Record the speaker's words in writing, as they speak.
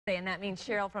And that means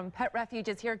Cheryl from Pet Refuge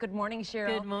is here. Good morning,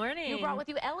 Cheryl. Good morning. You brought with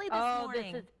you Ellie this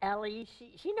morning. This is Ellie.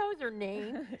 She knows her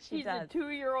name. She's does. a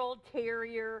 2-year-old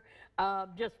terrier,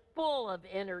 just full of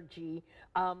energy.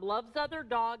 Loves other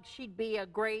dogs. She'd be a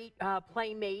great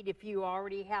playmate if you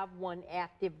already have one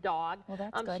active dog. Well,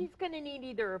 that's good. She's going to need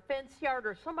either a fenced yard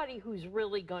or somebody who's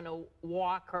really going to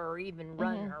walk her or even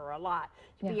run her a lot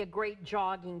to be a great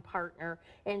jogging partner.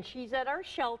 And she's at our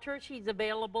shelter. She's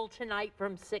available tonight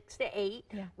from 6 to 8.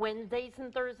 Wednesdays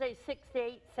and Thursdays 6 to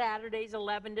 8. Saturdays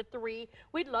 11 to 3.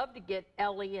 We'd love to get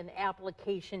Ellie an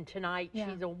application tonight.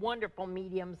 She's a wonderful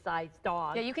medium-sized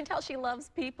dog. Yeah, you can tell she loves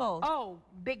people. Oh,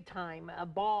 big time.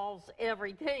 Balls,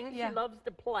 everything. She loves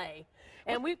to play.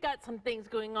 And we've got some things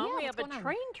going on. We have a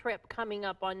train trip coming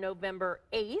up on November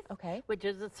 8th, which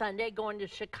is a Sunday, going to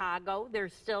Chicago.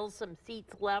 There's still some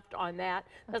seats left on that.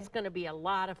 That's going to be a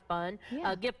lot of fun.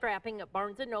 Gift wrapping at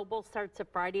Barnes & Noble starts a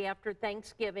Friday after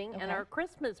Thanksgiving, and our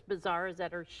Christmas bazaar is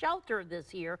at our shelter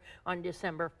this year on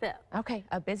December 5th. Okay,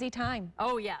 a busy time.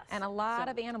 Oh, yes. And a lot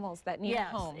of animals that need a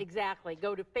home. Yes, exactly.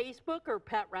 Go to Facebook or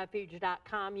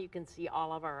petrefuge.com. You can see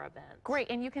all of our events.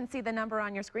 Great, and you can see the number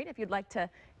on your screen if you'd like to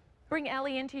bring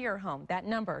Ellie into your home. That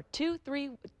number,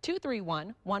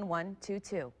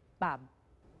 231-1122. Bob.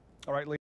 All right,